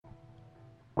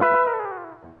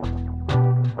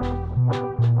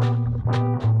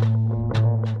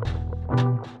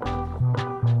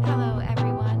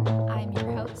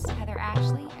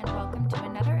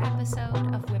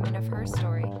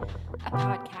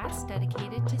podcast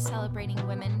dedicated to celebrating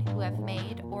women who have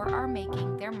made or are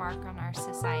making their mark on our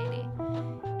society.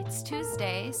 It's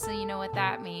Tuesday, so you know what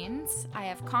that means. I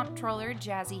have Comptroller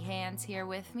Jazzy Hands here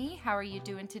with me. How are you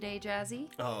doing today, Jazzy?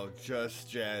 Oh, just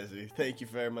Jazzy. Thank you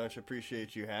very much.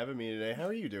 Appreciate you having me today. How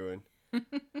are you doing?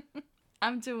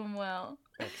 I'm doing well.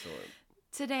 Excellent.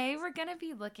 Today we're going to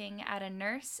be looking at a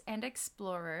nurse and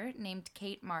explorer named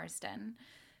Kate Marsden.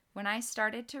 When I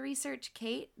started to research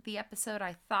Kate, the episode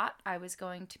I thought I was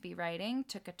going to be writing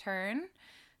took a turn.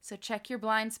 So check your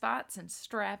blind spots and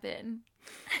strap in.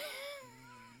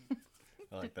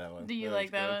 I like that one. Do you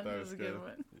like that one? That was a good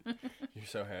one. You're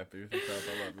so happy with yourself.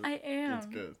 I love it. I am. It's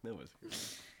good. That was good.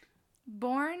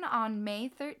 Born on May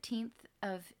 13th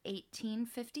of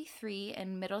 1853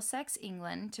 in Middlesex,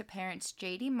 England, to parents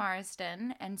J.D.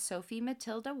 Marsden and Sophie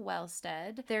Matilda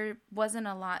Wellstead, there wasn't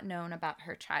a lot known about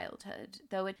her childhood,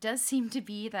 though it does seem to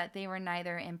be that they were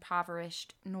neither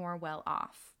impoverished nor well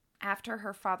off. After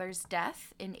her father's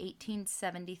death in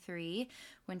 1873,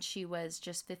 when she was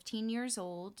just 15 years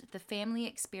old, the family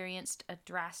experienced a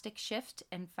drastic shift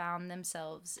and found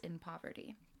themselves in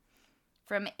poverty.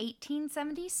 From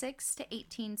 1876 to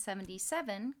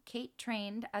 1877, Kate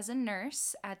trained as a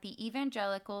nurse at the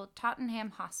Evangelical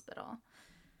Tottenham Hospital.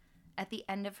 At the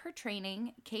end of her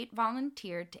training, Kate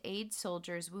volunteered to aid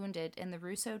soldiers wounded in the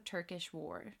Russo-Turkish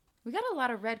War. We got a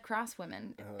lot of Red Cross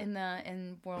women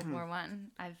in World War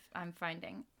I. I'm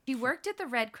finding. She worked at the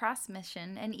Red Cross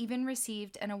mission and even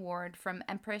received an award from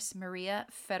Empress Maria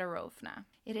Fedorovna.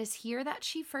 It is here that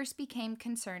she first became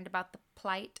concerned about the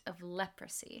plight of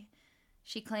leprosy.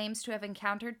 She claims to have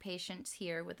encountered patients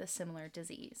here with a similar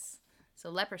disease. So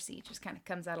leprosy just kind of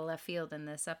comes out of left field in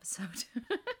this episode.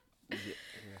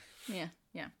 Yeah.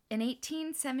 In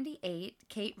 1878,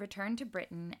 Kate returned to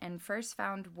Britain and first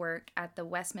found work at the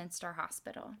Westminster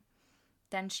Hospital.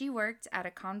 Then she worked at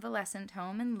a convalescent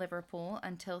home in Liverpool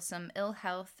until some ill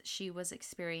health she was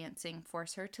experiencing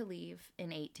forced her to leave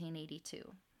in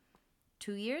 1882.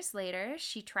 2 years later,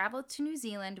 she traveled to New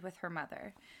Zealand with her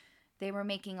mother. They were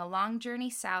making a long journey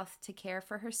south to care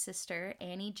for her sister,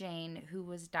 Annie Jane, who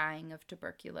was dying of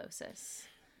tuberculosis.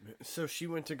 So she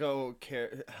went to go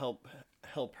help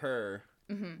her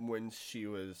when she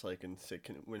was like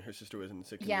when her sister was in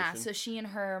sick condition. Yeah, so she and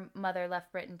her mother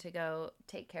left Britain to go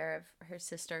take care of her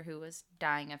sister who was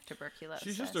dying of tuberculosis.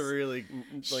 She's just a really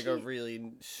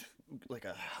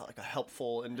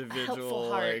helpful individual,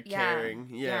 helpful heart, caring.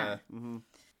 Yeah. Mm-hmm.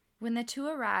 When the two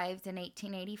arrived in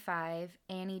 1885,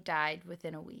 Annie died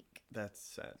within a week. That's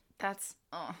sad.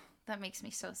 That makes me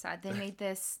so sad. They made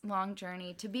this long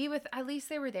journey to be with, at least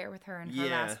they were there with her in her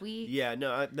last week. Yeah,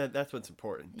 no, that's what's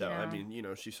important, though. I mean,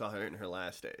 she saw her in her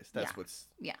last days. That's what's...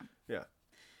 Yeah. Yeah.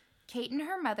 Kate and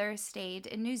her mother stayed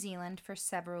in New Zealand for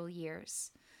several years.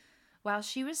 While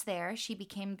she was there, she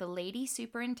became the lady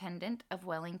superintendent of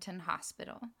Wellington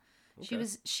Hospital. Okay.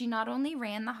 She not only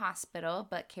ran the hospital,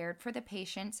 but cared for the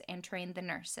patients and trained the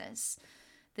nurses.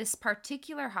 This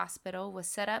particular hospital was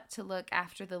set up to look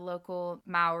after the local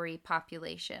Maori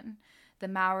population. The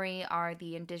Maori are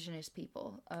the indigenous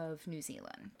people of New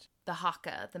Zealand. The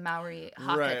haka, the Maori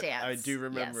haka dance. I do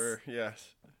remember, yes.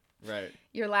 Right.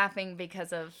 He's laughing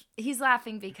because of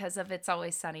It's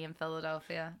Always Sunny in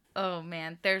Philadelphia. Oh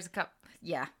man, there's a couple,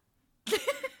 yeah.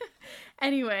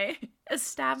 Anyway,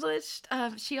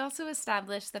 she also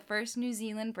established the first New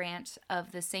Zealand branch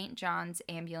of the St. John's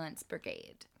Ambulance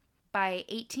Brigade. By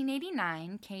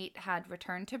 1889, Kate had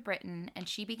returned to Britain and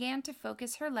she began to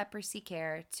focus her leprosy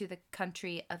care to the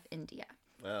country of India.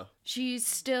 Wow. She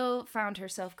still found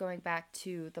herself going back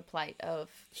to the plight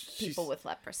of people with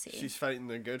leprosy. She's fighting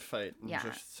the good fight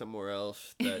just somewhere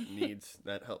else that needs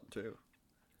that help too.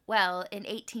 Well, in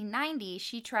 1890,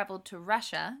 she traveled to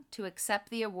Russia to accept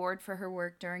the award for her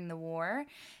work during the war,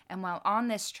 and while on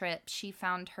this trip, she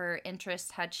found her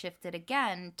interest had shifted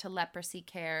again to leprosy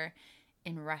care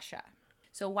in Russia.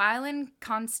 So while in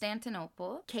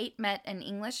Constantinople, Kate met an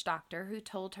English doctor who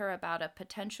told her about a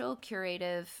potential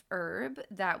curative herb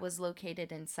that was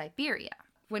located in Siberia.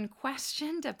 When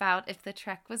questioned about if the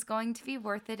trek was going to be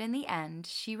worth it in the end,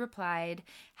 she replied,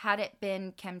 "Had it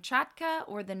been Kamchatka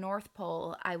or the North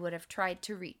Pole, I would have tried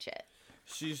to reach it."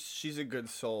 She's a good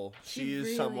soul. She is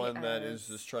really someone that is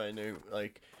just trying to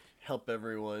help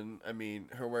everyone. I mean,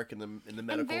 her work in the medical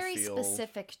field. And very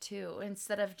specific too.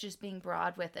 Instead of just being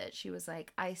broad with it, she was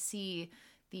like, "I see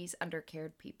these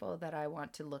undercared people that I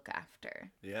want to look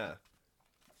after." Yeah.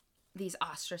 These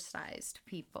ostracized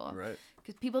people. Right.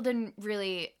 Because people didn't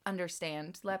really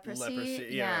understand leprosy.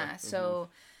 Yeah. So,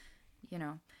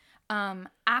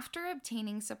 After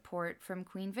obtaining support from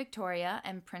Queen Victoria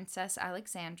and Princess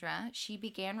Alexandra, she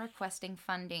began requesting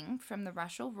funding from the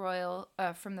Russian royals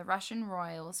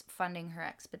funding her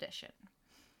expedition.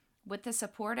 With the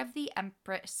support of the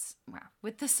Empress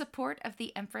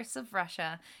of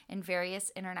Russia and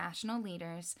various international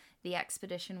leaders, the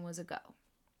expedition was a go.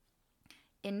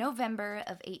 In November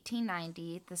of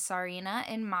 1890, the Tsarina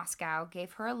in Moscow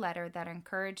gave her a letter that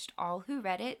encouraged all who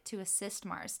read it to assist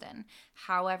Marsden,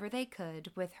 however they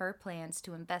could, with her plans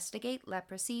to investigate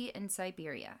leprosy in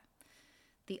Siberia.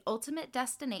 The ultimate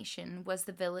destination was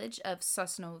the village of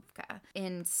Sosnovka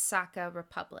in Sakha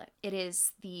Republic.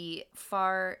 It's in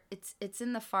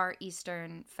the far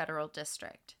eastern federal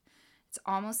district. It's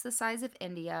almost the size of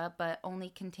India, but only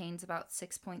contains about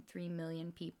 6.3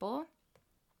 million people.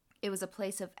 It was a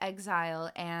place of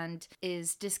exile and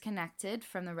is disconnected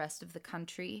from the rest of the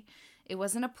country. It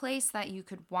wasn't a place that you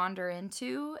could wander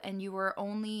into, and you were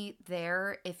only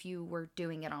there if you were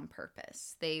doing it on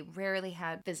purpose. They rarely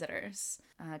had visitors,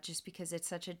 just because it's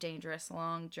such a dangerous,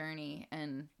 long journey,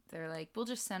 and they're like, we'll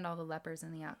just send all the lepers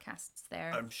and the outcasts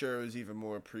there. I'm sure it was even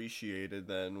more appreciated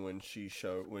than when she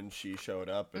showed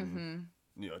up and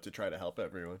to try to help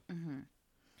everyone. Mm-hmm.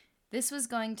 This was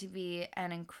going to be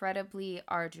an incredibly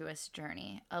arduous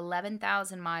journey,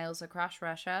 11,000 miles across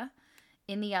Russia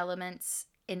in the elements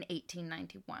in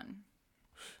 1891.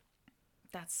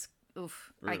 That's,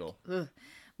 oof. Brutal.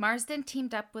 Marsden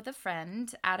teamed up with a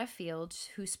friend, Ada Field,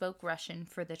 who spoke Russian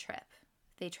for the trip.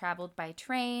 They traveled by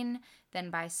train, then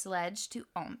by sledge to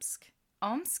Omsk.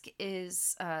 Omsk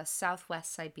is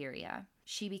southwest Siberia.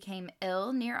 She became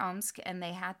ill near Omsk, and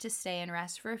they had to stay and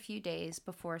rest for a few days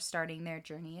before starting their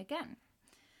journey again.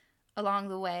 Along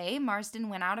the way, Marsden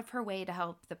went out of her way to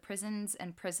help the prisons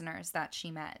and prisoners that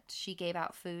she met. She gave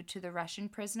out food to the Russian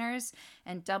prisoners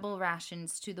and double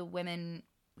rations to the women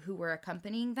who were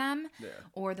accompanying them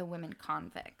or the women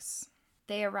convicts.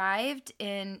 They arrived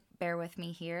in, bear with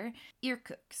me here,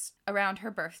 Irkutsk around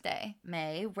her birthday,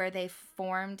 May, where they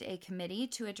formed a committee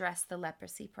to address the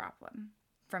leprosy problem.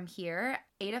 From here,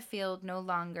 Ada Field no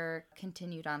longer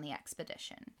continued on the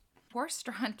expedition.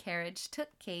 Horse-drawn carriage took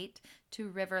Kate to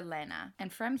River Lena,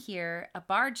 and from here, a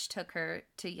barge took her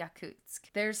to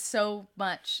Yakutsk. There's so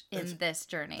much in this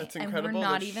journey, that's and incredible. we're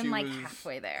not even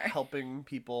halfway there. Helping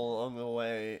people along the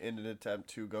way in an attempt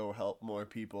to go help more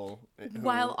people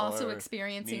while also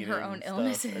experiencing her own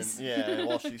illnesses. And,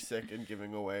 while she's sick and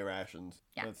giving away rations.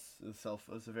 Yeah, that's a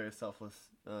very selfless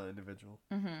individual.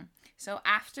 Mm-hmm. So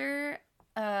after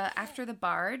the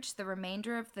barge, the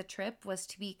remainder of the trip was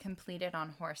to be completed on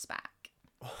horseback.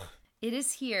 It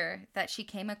is here that she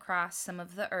came across some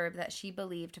of the herb that she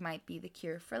believed might be the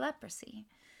cure for leprosy.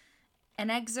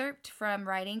 An excerpt from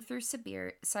Riding Through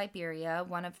Siberia,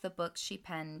 one of the books she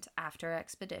penned after her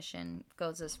expedition,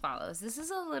 goes as follows. This is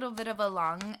a little bit of a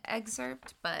long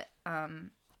excerpt, but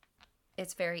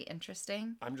it's very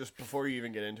interesting. Before you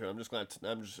even get into it,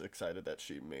 I'm just excited that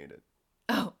she made it.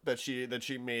 Oh. That she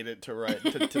made it to write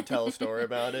to tell a story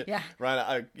about it. Yeah.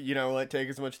 Right. Take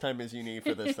as much time as you need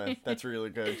for this. Then that's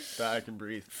really good. That I can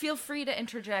breathe. Feel free to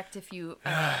interject if you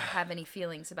have any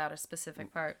feelings about a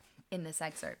specific part in this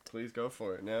excerpt. Please go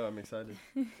for it. Now I'm excited.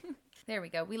 There we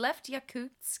go. We left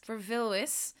Yakutsk for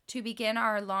Vilnius to begin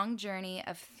our long journey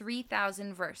of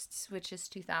 3,000 versts, which is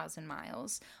 2,000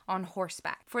 miles, on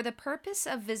horseback, for the purpose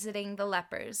of visiting the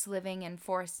lepers living in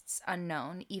forests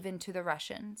unknown even to the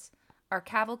Russians. Our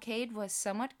cavalcade was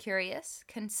somewhat curious,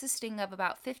 consisting of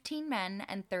about 15 men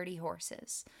and 30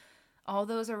 horses. All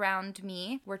those around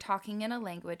me were talking in a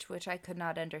language which I could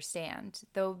not understand,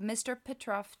 though Mr.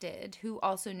 Petrov did, who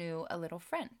also knew a little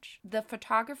French. The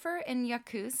photographer in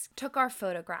Yakutsk took our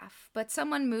photograph, but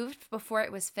someone moved before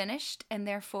it was finished, and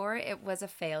therefore it was a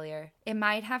failure. It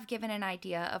might have given an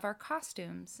idea of our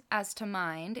costumes. As to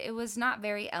mine, it was not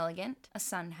very elegant. A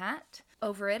sun hat.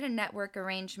 Over it, a network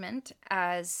arrangement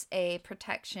as a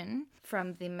protection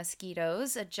from the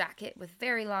mosquitoes, a jacket with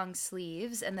very long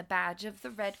sleeves, and the badge of the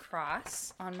Red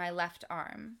Cross on my left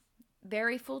arm.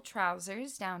 Very full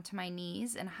trousers down to my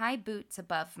knees and high boots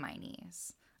above my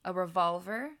knees. A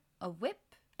revolver, a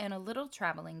whip, and a little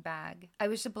traveling bag. I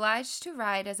was obliged to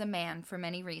ride as a man for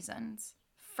many reasons.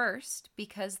 First,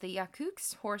 because the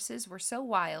Yakutsk horses were so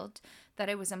wild that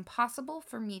it was impossible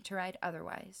for me to ride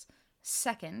otherwise.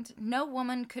 Second, no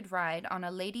woman could ride on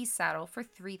a lady's saddle for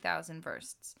 3,000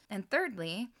 versts. And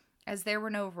thirdly, as there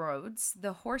were no roads,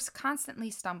 the horse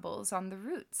constantly stumbles on the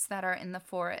roots that are in the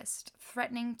forest,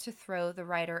 threatening to throw the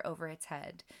rider over its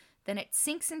head. Then it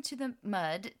sinks into the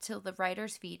mud till the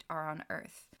rider's feet are on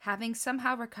earth. Having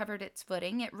somehow recovered its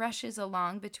footing, it rushes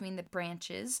along between the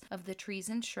branches of the trees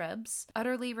and shrubs,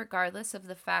 utterly regardless of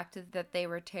the fact that they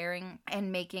were tearing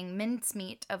and making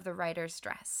mincemeat of the rider's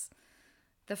dress.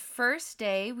 The first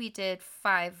day we did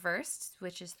 5 versts,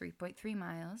 which is 3.3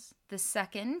 miles. The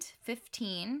second,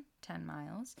 15, 10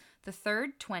 miles. The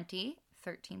third, 20,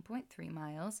 13.3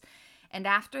 miles. And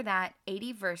after that,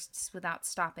 80 versts without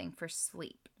stopping for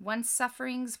sleep. One's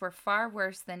sufferings were far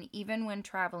worse than even when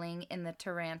traveling in the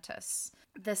Tarantus.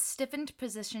 The stiffened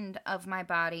position of my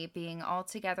body being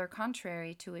altogether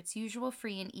contrary to its usual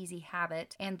free and easy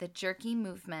habit, and the jerky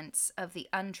movements of the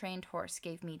untrained horse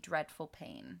gave me dreadful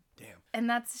pain. Damn.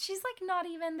 And she's like not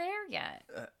even there yet.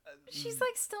 She's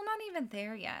like still not even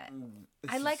there yet.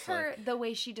 I like her, the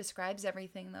way she describes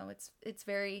everything though. It's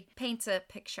very, paints a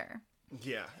picture.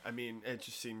 Yeah, I mean, it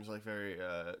just seems like very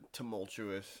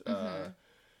tumultuous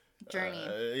journey.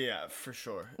 Yeah, for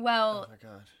sure. Well, oh my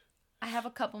God. I have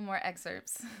a couple more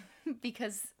excerpts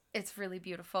because it's really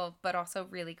beautiful, but also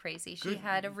really crazy. She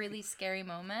had a really scary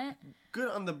moment. Good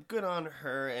on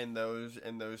her and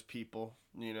those people.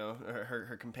 You know,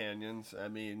 her companions. I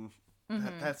mean,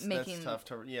 that's tough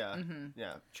to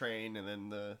train and then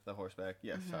the horseback.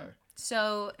 Yeah, sorry.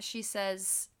 So she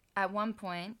says at one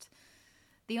point,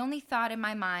 the only thought in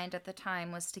my mind at the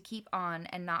time was to keep on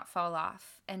and not fall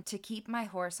off, and to keep my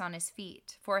horse on his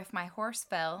feet, for if my horse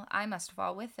fell, I must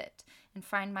fall with it, and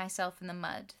find myself in the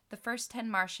mud. The first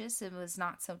 10 marches it was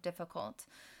not so difficult,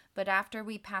 but after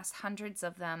we passed hundreds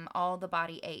of them, all the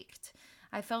body ached.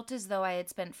 I felt as though I had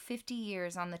spent 50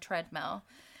 years on the treadmill.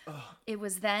 Ugh. It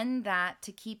was then that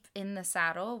to keep in the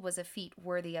saddle was a feat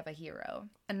worthy of a hero.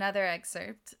 Another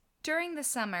excerpt. During the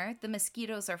summer, the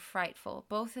mosquitoes are frightful,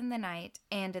 both in the night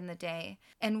and in the day.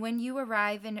 And when you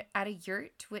arrive at a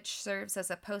yurt, which serves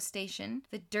as a post station,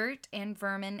 the dirt and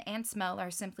vermin and smell are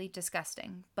simply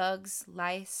disgusting. Bugs,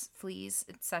 lice, fleas,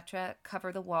 etc.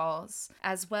 cover the walls,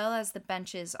 as well as the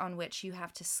benches on which you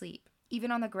have to sleep. Even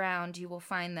on the ground, you will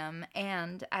find them,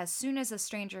 and as soon as a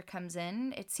stranger comes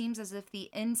in, it seems as if the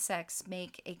insects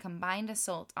make a combined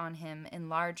assault on him in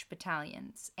large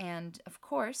battalions. And, of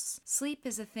course, sleep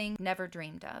is a thing never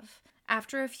dreamed of.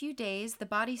 After a few days, the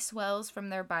body swells from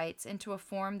their bites into a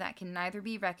form that can neither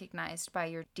be recognized by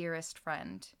your dearest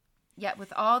friend. Yet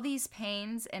with all these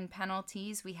pains and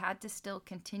penalties, we had to still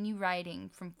continue riding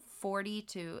from 40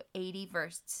 to 80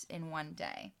 versts in one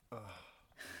day. Ugh.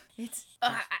 It's...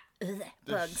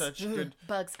 bugs. Such good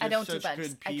bugs. I don't do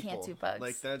bugs. I can't do bugs.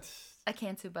 Like I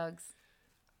can't do bugs.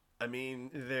 I mean,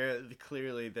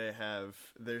 clearly they have.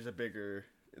 There's a bigger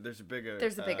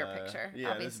picture.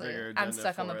 Yeah, obviously. I'm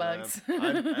stuck on the bugs.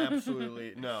 I'm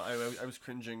absolutely no. I was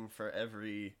cringing for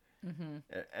every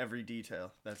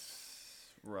detail.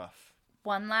 That's rough.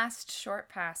 One last short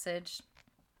passage.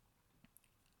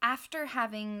 After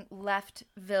having left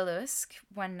Vilusk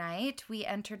one night, we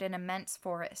entered an immense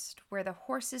forest, where the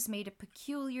horses made a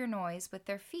peculiar noise with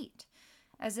their feet,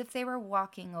 as if they were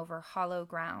walking over hollow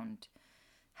ground.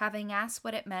 Having asked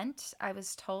what it meant, I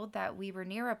was told that we were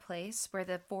near a place where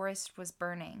the forest was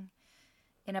burning.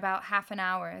 In about half an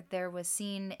hour, there was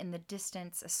seen in the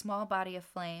distance a small body of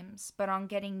flames, but on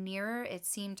getting nearer, it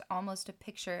seemed almost a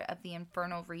picture of the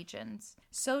infernal regions.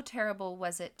 So terrible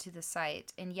was it to the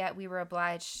sight, and yet we were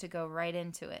obliged to go right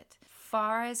into it.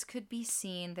 Far as could be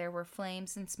seen, there were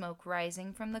flames and smoke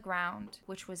rising from the ground,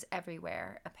 which was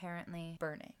everywhere, apparently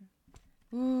burning.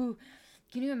 Ooh,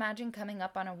 can you imagine coming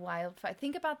up on a wildfire?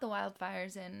 Think about the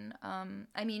wildfires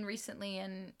recently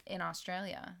in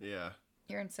Australia. Yeah.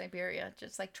 Here in Siberia,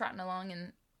 just like trotting along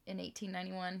in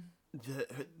 1891.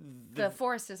 The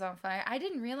forest is on fire. I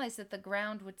didn't realize that the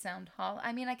ground would sound hollow.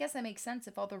 I mean, I guess that makes sense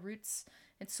if all the roots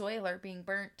and soil are being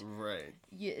burnt. Right.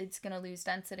 It's going to lose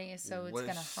density, so it's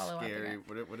going to hollow out again.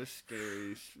 What a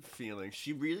scary feeling.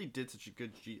 She really did such a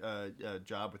good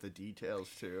job with the details,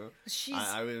 too.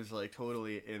 I was, like,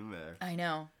 totally in there. I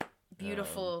know.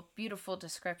 Beautiful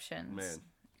descriptions. Man.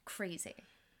 Crazy.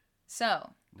 So.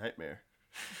 Nightmare.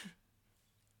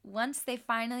 Once they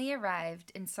finally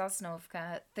arrived in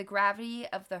Sosnovka, the gravity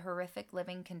of the horrific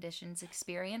living conditions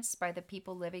experienced by the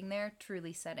people living there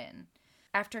truly set in.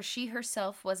 After she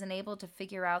herself wasn't able to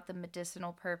figure out the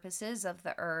medicinal purposes of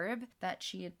the herb that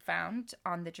she had found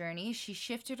on the journey, she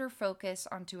shifted her focus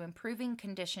onto improving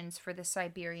conditions for the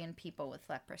Siberian people with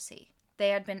leprosy. They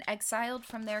had been exiled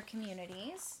from their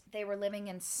communities. They were living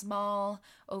in small,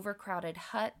 overcrowded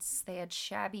huts. They had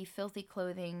shabby, filthy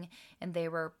clothing, and they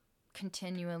were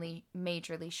continually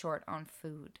majorly short on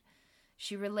food.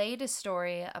 She relayed a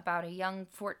story about a young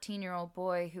 14-year-old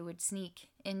boy who would sneak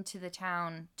into the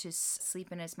town to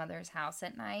sleep in his mother's house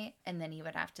at night, and then he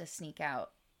would have to sneak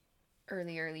out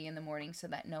early in the morning so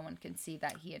that no one could see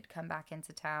that he had come back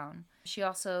into town. She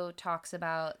also talks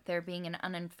about there being an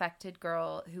uninfected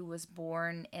girl who was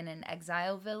born in an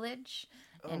exile village,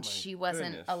 and she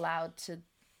wasn't allowed to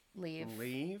leave.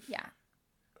 Leave? Yeah.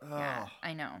 Oh. Yeah,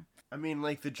 I know. I mean,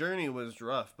 like, the journey was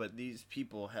rough, but these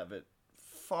people have it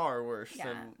far worse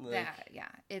than, like... Yeah,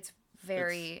 it's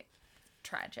very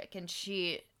tragic. And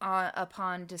she,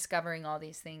 upon discovering all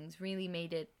these things, really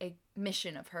made it a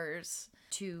mission of hers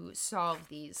to solve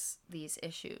these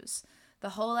issues. The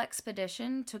whole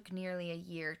expedition took nearly a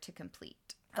year to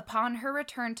complete. Upon her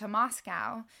return to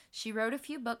Moscow, she wrote a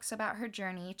few books about her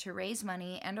journey to raise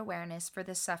money and awareness for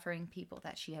the suffering people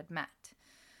that she had met.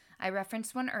 I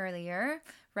referenced one earlier,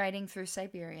 Riding Through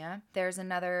Siberia. There's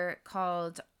another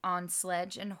called On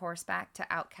Sledge and Horseback to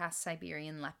Outcast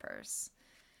Siberian Lepers.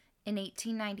 In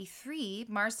 1893,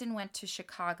 Marsden went to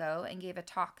Chicago and gave a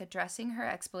talk addressing her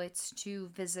exploits to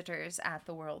visitors at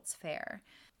the World's Fair.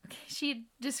 She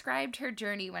described her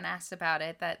journey when asked about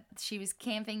it, that she was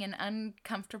camping in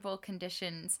uncomfortable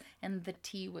conditions and the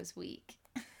tea was weak.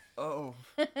 Oh.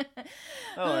 I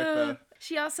like that.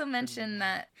 She also mentioned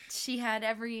that she had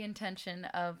every intention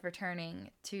of returning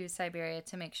to Siberia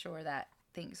to make sure that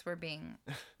things were being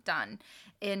done.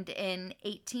 And in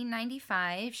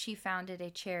 1895, she founded a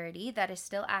charity that is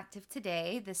still active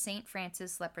today, the St.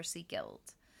 Francis Leprosy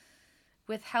Guild.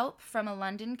 With help from a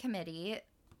London committee,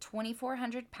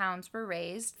 £2,400 were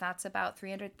raised. That's about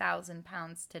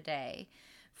 £300,000 today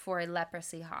for a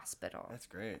leprosy hospital. That's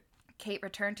great. Kate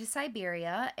returned to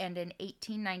Siberia, and in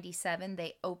 1897,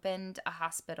 they opened a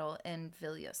hospital in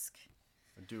Vilyusk.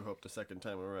 I do hope the second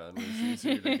time around was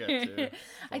easier to get to.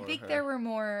 I think there were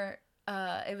more,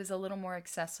 it was a little more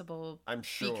accessible. I'm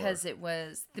sure. Because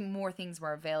the more things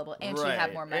were available, and she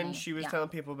had more money. And she was telling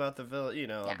people about the village,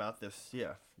 about this,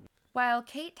 While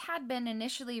Kate had been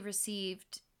initially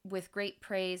received with great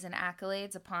praise and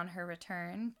accolades upon her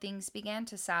return, things began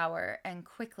to sour, and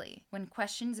quickly, when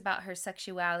questions about her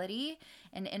sexuality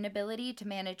and inability to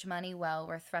manage money well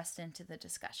were thrust into the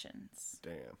discussions.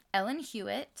 Damn. Ellen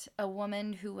Hewitt, a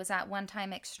woman who was at one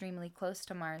time extremely close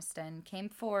to Marsden, came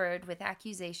forward with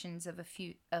accusations of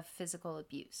physical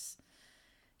abuse.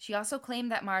 She also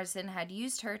claimed that Marsden had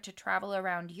used her to travel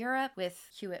around Europe, with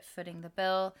Hewitt footing the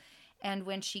bill. And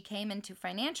when she came into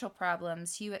financial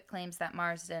problems, Hewitt claims that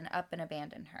Marsden up and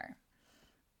abandoned her.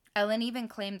 Ellen even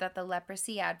claimed that the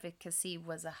leprosy advocacy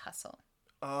was a hustle.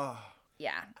 Oh.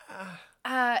 Yeah.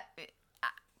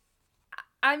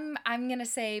 I'm gonna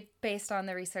say, based on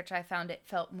the research I found, it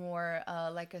felt more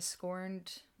like a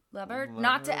scorned lover.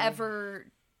 Not to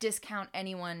ever discount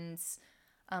anyone's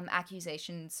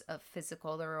accusations of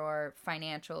physical or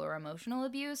financial or emotional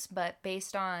abuse, but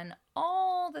based on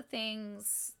all the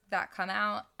things that come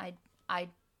out,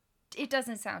 it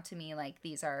doesn't sound to me like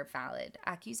these are valid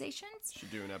accusations.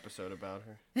 Should do an episode about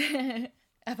her.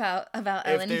 about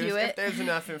Ellen Hewitt. If there's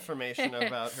enough information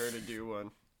about her to do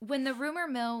one. When the rumor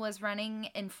mill was running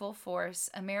in full force,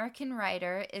 American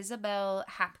writer Isabel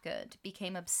Hapgood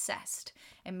became obsessed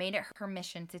and made it her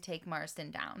mission to take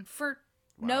Marsden down for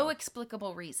no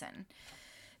explicable reason.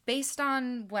 Based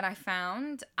on what I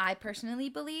found, I personally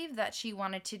believe that she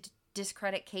wanted to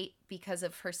discredit Kate because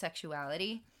of her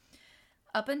sexuality.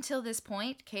 Up until this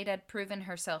point, Kate had proven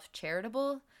herself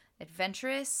charitable,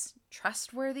 adventurous,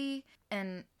 trustworthy,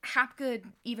 and Hapgood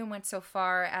even went so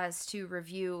far as to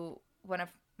review one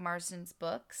of Marsden's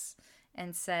books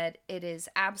and said it is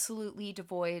absolutely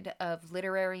devoid of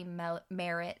literary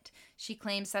merit. She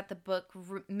claims that the book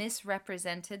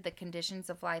misrepresented the conditions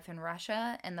of life in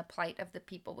Russia and the plight of the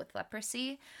people with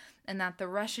leprosy, and that the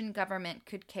Russian government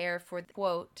could care for,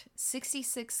 quote,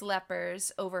 66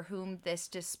 lepers over whom this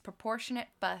disproportionate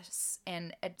fuss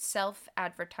and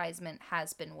self-advertisement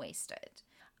has been wasted.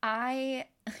 I'm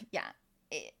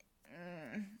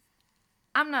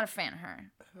not a fan of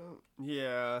her.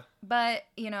 Yeah. But,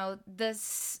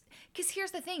 this... Because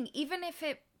here's the thing. Even if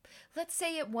let's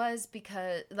say it was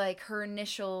because, her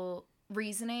initial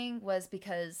reasoning was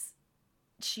because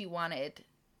she wanted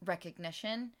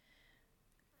recognition.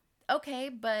 Okay,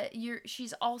 but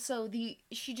she's also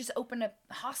she just opened a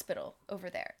hospital over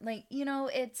there.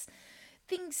 It's...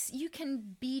 things, you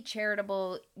can be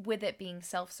charitable with it being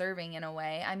self-serving in a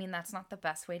way. I mean, that's not the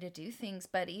best way to do things,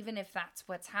 but even if that's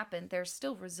what's happened, there's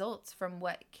still results from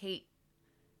what Kate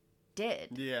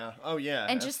did. Yeah. Oh, yeah.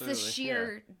 And absolutely. Just the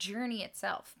sheer journey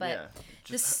itself. But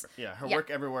her work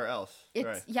everywhere else.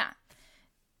 Right. Yeah.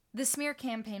 The smear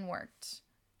campaign worked,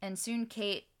 and soon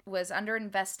Kate was under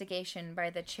investigation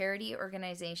by the charity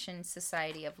organization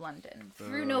Society of London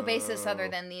through no basis other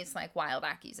than these wild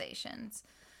accusations.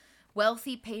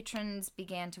 Wealthy patrons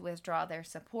began to withdraw their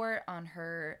support on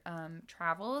her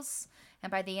travels. And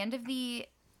by the end of the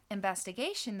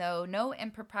investigation, though, no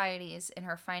improprieties in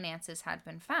her finances had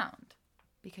been found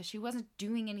because she wasn't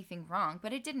doing anything wrong,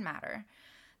 but it didn't matter.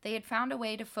 They had found a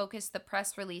way to focus the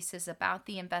press releases about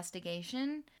the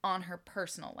investigation on her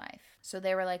personal life. So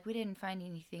they were like, we didn't find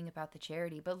anything about the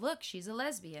charity, but look, she's a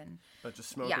lesbian. Bunch of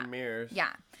smoke and mirrors.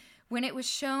 Yeah. When it was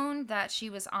shown that she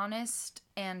was honest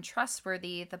and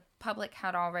trustworthy, the public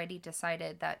had already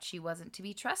decided that she wasn't to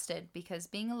be trusted because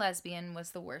being a lesbian was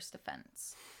the worst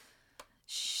offense.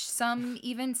 Some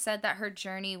even said that her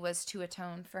journey was to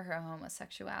atone for her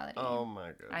homosexuality. Oh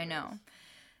my goodness. I know.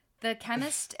 The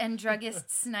chemist and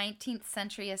druggist's 19th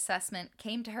century assessment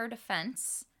came to her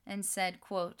defense and said,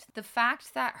 quote, "The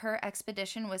fact that her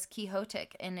expedition was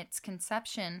quixotic in its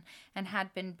conception and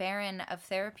had been barren of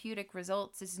therapeutic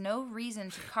results is no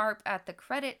reason to carp at the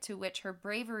credit to which her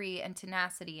bravery and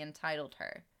tenacity entitled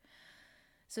her."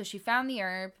 So she found the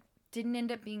herb, didn't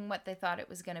end up being what they thought it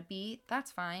was going to be.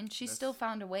 That's fine. She still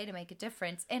found a way to make a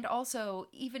difference. And also,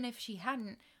 even if she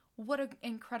hadn't, what an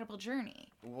incredible journey.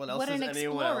 What else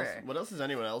is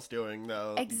anyone else doing,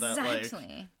 though?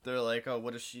 Exactly. They're like, oh,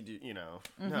 what does she do? You know,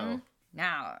 no.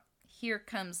 Now, here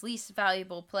comes least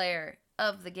valuable player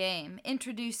of the game,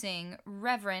 introducing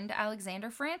Reverend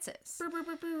Alexander Francis.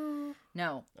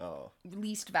 No. Oh.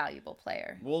 Least valuable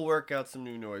player. We'll work out some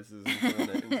new noises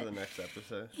into the next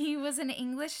episode. He was an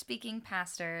English-speaking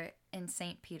pastor in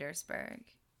St. Petersburg.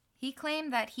 He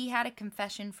claimed that he had a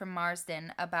confession from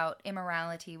Marsden about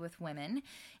immorality with women,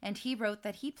 and he wrote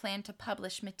that he planned to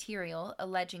publish material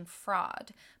alleging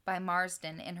fraud by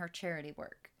Marsden in her charity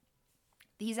work.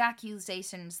 These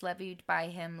accusations levied by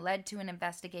him led to an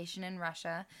investigation in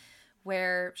Russia,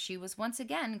 where she was once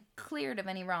again cleared of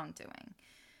any wrongdoing.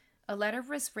 A letter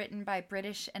was written by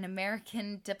British and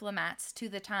American diplomats to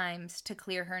the Times to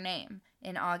clear her name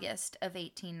in August of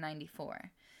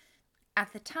 1894.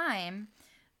 At the time,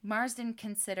 Marsden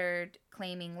considered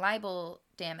claiming libel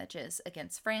damages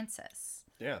against Francis.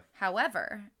 Yeah.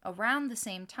 However, around the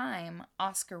same time,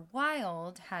 Oscar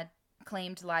Wilde had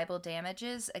claimed libel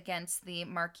damages against the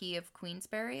Marquis of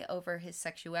Queensberry over his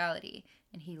sexuality,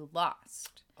 and he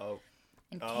lost. Oh.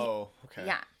 And okay.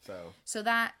 Yeah. So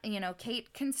that,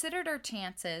 Kate considered her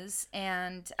chances,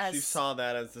 and as... she saw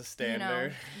that as the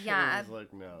standard. Yeah. It was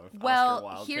like, no. Well, Oscar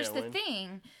Wilde here's the win.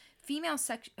 thing. Female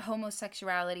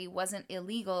homosexuality wasn't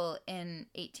illegal in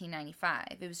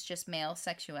 1895. It was just male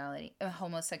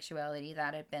homosexuality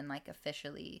that had been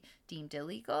officially deemed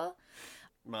illegal.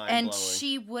 And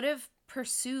she would have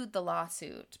pursued the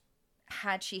lawsuit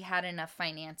had she had enough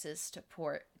finances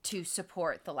to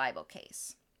support the libel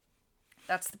case.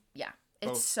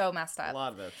 It's so messed up. A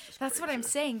lot of that's just That's crazy. what I'm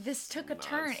saying. This took a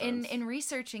turn in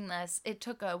researching this. It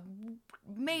took a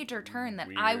major turn that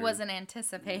I wasn't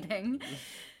anticipating.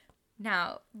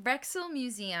 Now, Wrexham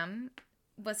Museum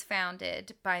was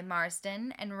founded by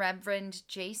Marsden and Reverend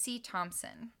J.C.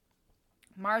 Thompson.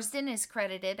 Marsden is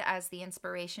credited as the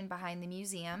inspiration behind the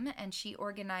museum, and she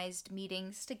organized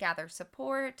meetings to gather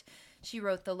support. She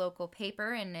wrote the local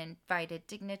paper and invited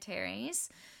dignitaries.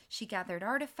 She gathered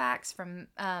artifacts from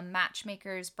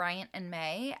matchmakers Bryant and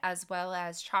May, as well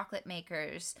as chocolate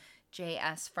makers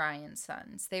J.S. Fry and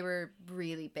Sons. They were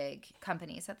really big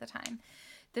companies at the time.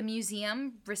 The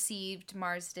museum received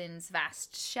Marsden's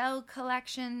vast shell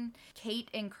collection. Kate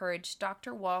encouraged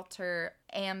Dr. Walter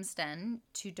Amsden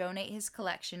to donate his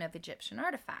collection of Egyptian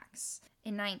artifacts.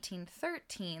 In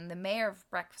 1913, the mayor of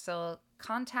Wrexham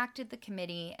contacted the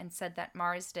committee and said that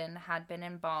Marsden had been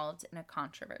involved in a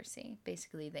controversy.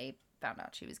 Basically, they found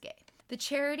out she was gay. The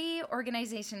Charity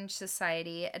Organization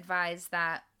Society advised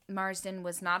that Marsden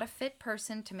was not a fit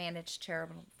person to manage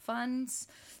charitable funds.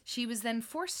 She was then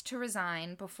forced to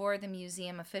resign before the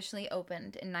museum officially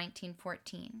opened in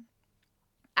 1914.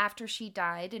 After she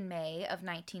died in May of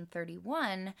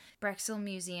 1931, Wrexham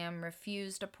Museum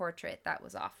refused a portrait that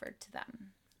was offered to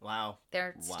them. Wow.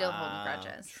 They're still holding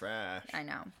grudges. Trash. I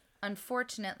know.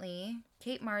 Unfortunately,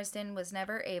 Kate Marsden was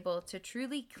never able to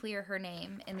truly clear her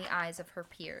name in the eyes of her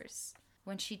peers.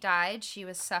 When she died, she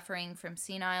was suffering from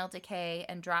senile decay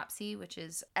and dropsy, which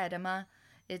is edema.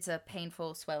 It's a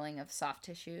painful swelling of soft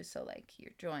tissue, so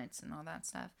your joints and all that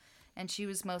stuff. And she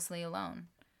was mostly alone.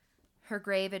 Her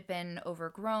grave had been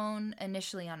overgrown,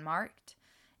 initially unmarked,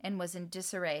 and was in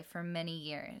disarray for many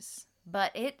years.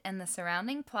 But it and the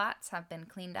surrounding plots have been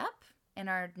cleaned up and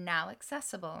are now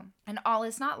accessible. And all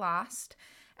is not lost,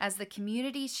 as the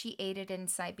communities she aided in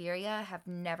Siberia have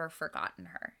never forgotten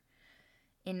her.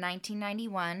 In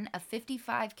 1991, a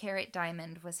 55-carat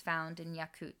diamond was found in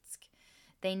Yakutsk.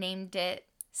 They named it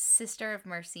Sister of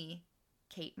Mercy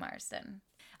Kate Marsden.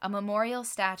 A memorial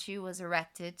statue was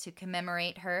erected to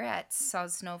commemorate her at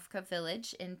Sosnovka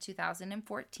Village in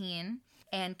 2014.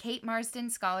 And Kate Marsden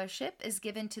Scholarship is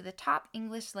given to the top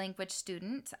English language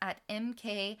student at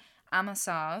MK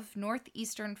Amasov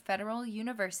Northeastern Federal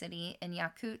University in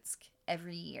Yakutsk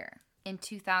every year. In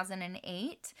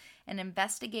 2008, an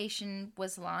investigation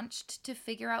was launched to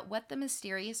figure out what the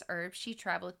mysterious herb she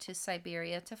traveled to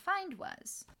Siberia to find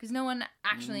was, because no one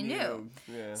actually knew.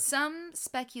 Yeah. Some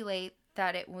speculate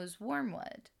that it was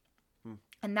wormwood.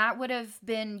 And that would have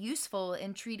been useful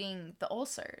in treating the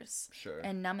ulcers. Sure.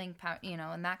 And numbing,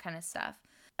 and that kind of stuff.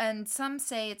 And some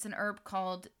say it's an herb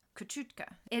called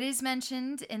Kuchutka. It is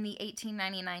mentioned in the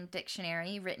 1899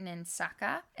 dictionary written in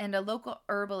Saka, and a local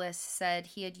herbalist said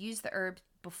he had used the herb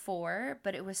before,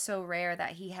 but it was so rare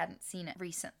that he hadn't seen it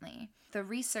recently. The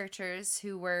researchers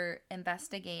who were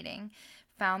investigating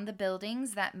found the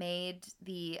buildings that made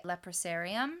the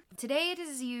leprosarium. Today it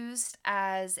is used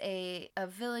as a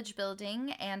village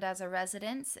building and as a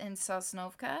residence in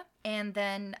Sosnovka. And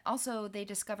then also they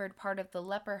discovered part of the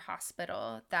leper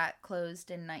hospital that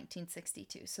closed in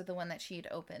 1962. So the one that she had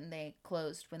opened, they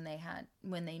closed when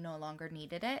they no longer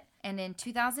needed it. And in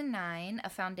 2009, a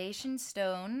foundation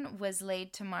stone was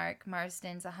laid to mark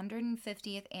Marsden's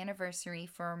 150th anniversary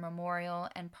for a memorial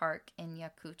and park in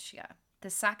Yakutia. The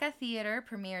Saka Theater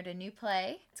premiered a new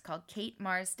play. It's called Kate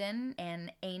Marsden,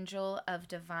 An Angel of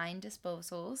Divine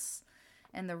Disposals.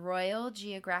 And the Royal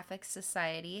Geographic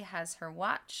Society has her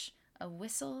watch, a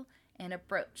whistle, and a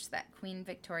brooch that Queen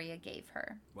Victoria gave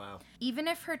her. Wow. Even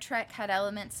if her trek had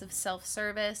elements of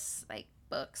self-service, like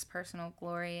books, personal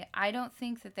glory, I don't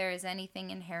think that there is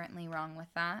anything inherently wrong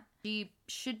with that. She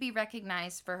should be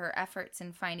recognized for her efforts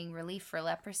in finding relief for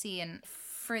leprosy and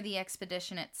for the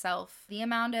expedition itself. The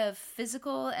amount of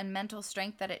physical and mental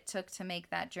strength that it took to make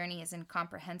that journey is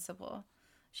incomprehensible.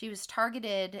 She was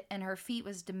targeted and her feat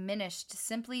was diminished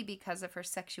simply because of her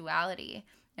sexuality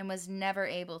and was never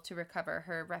able to recover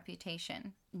her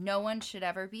reputation. No one should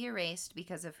ever be erased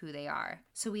because of who they are.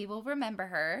 So we will remember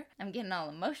her. I'm getting all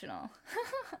emotional.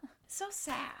 So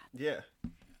sad. Yeah.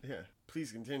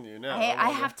 Please continue. No, I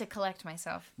have to collect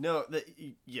myself. No,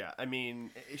 I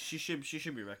mean, she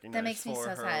should be recognized that makes me for so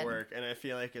her sad. work, and I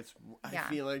feel like I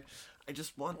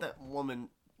just want that woman.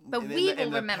 But we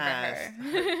will remember her.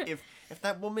 if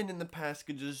that woman in the past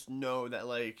could just know that,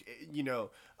 like,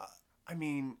 I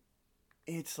mean,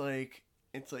 it's like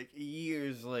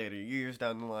years later, years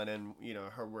down the line, and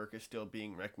her work is still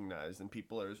being recognized, and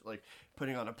people are like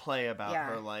putting on a play about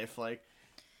her life, like.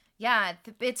 Yeah,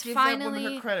 it's Give finally. That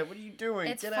woman her credit. What are you doing?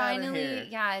 It's Get finally, out of here.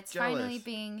 Yeah, it's Jealous. finally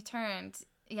being turned.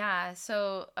 Yeah,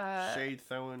 so shade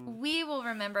throwing. We will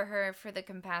remember her for the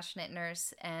compassionate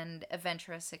nurse and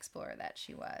adventurous explorer that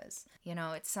she was.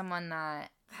 It's someone that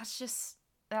just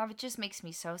makes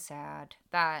me so sad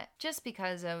that just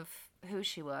because of who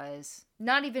she was,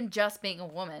 not even just being a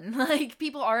woman, like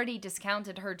people already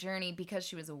discounted her journey because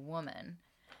she was a woman.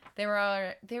 They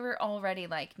were already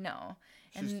like, no.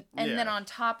 And then on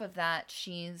top of that,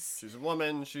 she's a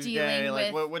woman. She's gay.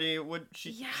 Like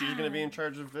she's gonna be in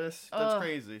charge of this? That's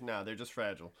crazy. No, they're just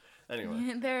fragile.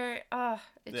 Anyway,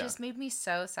 just made me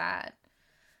so sad.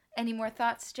 Any more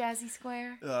thoughts, Jazzy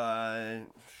Square?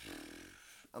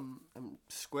 I'm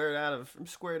squared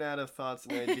out of thoughts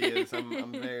and ideas.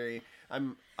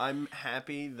 I'm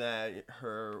happy that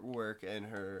her work and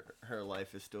her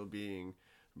life is still being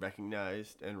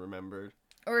recognized and remembered.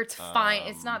 Or it's fine.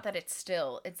 It's not that it's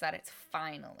still. It's that it's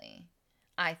finally.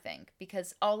 I think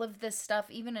because all of this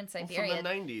stuff, even in Siberia, from the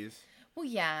 90s. Well,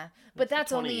 yeah, but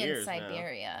that's only in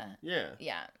Siberia. Now.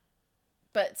 Yeah,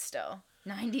 but still,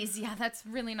 90s. Yeah, that's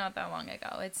really not that long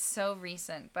ago. It's so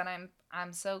recent, but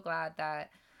I'm so glad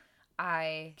that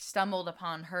I stumbled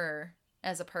upon her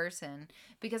as a person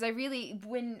because I really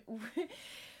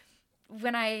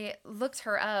when I looked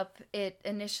her up, it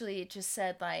initially just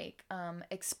said like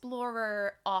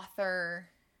explorer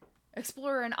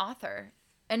and author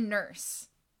and nurse.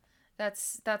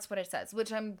 That's what it says,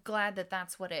 which I'm glad that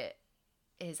that's what it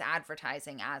is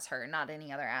advertising as her, not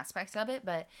any other aspects of it.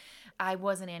 But I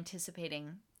wasn't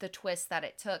anticipating the twist that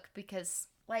it took because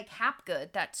like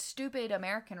Hapgood, that stupid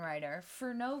American writer,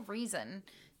 for no reason,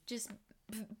 just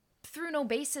through no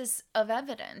basis of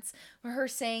evidence, her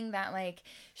saying that like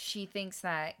she thinks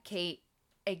that Kate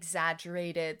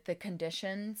exaggerated the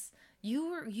conditions.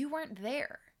 You weren't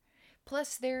there.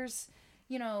 Plus there's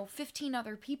 15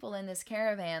 other people in this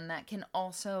caravan that can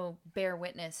also bear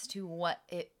witness to what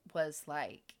it was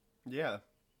like. Yeah.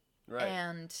 Right.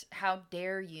 And how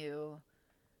dare you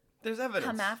There's evidence.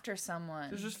 come after someone.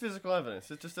 There's just physical evidence.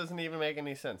 It just doesn't even make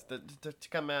any sense to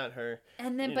come at her.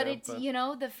 And then,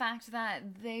 the fact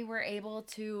that they were able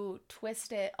to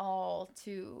twist it all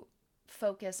to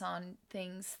focus on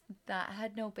things that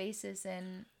had no basis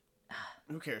in.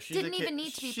 Who cares? Didn't even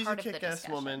need to be part of the discussion. She's a kick-ass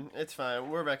woman. It's fine.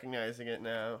 We're recognizing it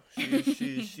now.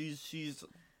 She's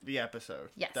the episode.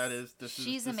 Yes.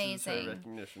 She's amazing. This is her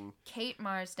recognition. Kate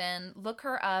Marsden. Look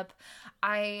her up.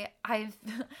 I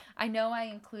know I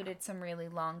included some really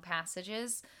long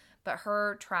passages, but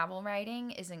her travel writing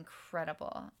is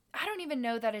incredible. I don't even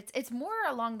know that it's more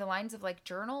along the lines of like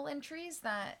journal entries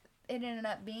that it ended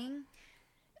up being.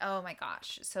 Oh my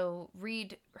gosh. So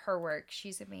read her work.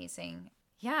 She's amazing.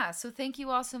 Yeah, so thank you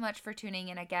all so much for tuning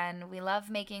in again. We love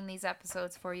making these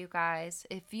episodes for you guys.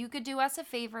 If you could do us a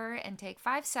favor and take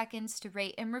 5 seconds to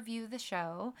rate and review the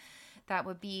show, that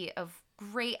would be of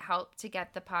great help to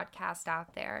get the podcast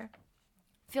out there.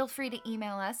 Feel free to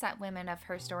email us at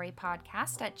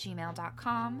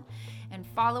womenofherstorypodcast@gmail.com and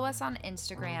follow us on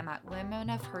Instagram at Women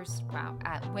of Her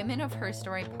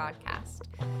Story Podcast.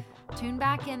 Tune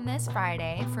back in this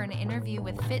Friday for an interview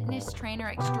with fitness trainer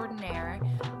extraordinaire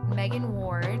Megan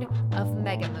Ward of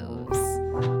Mega Moves.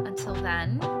 Until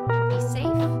then, be safe,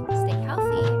 stay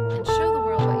healthy, and show the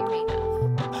world what you're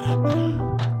made of.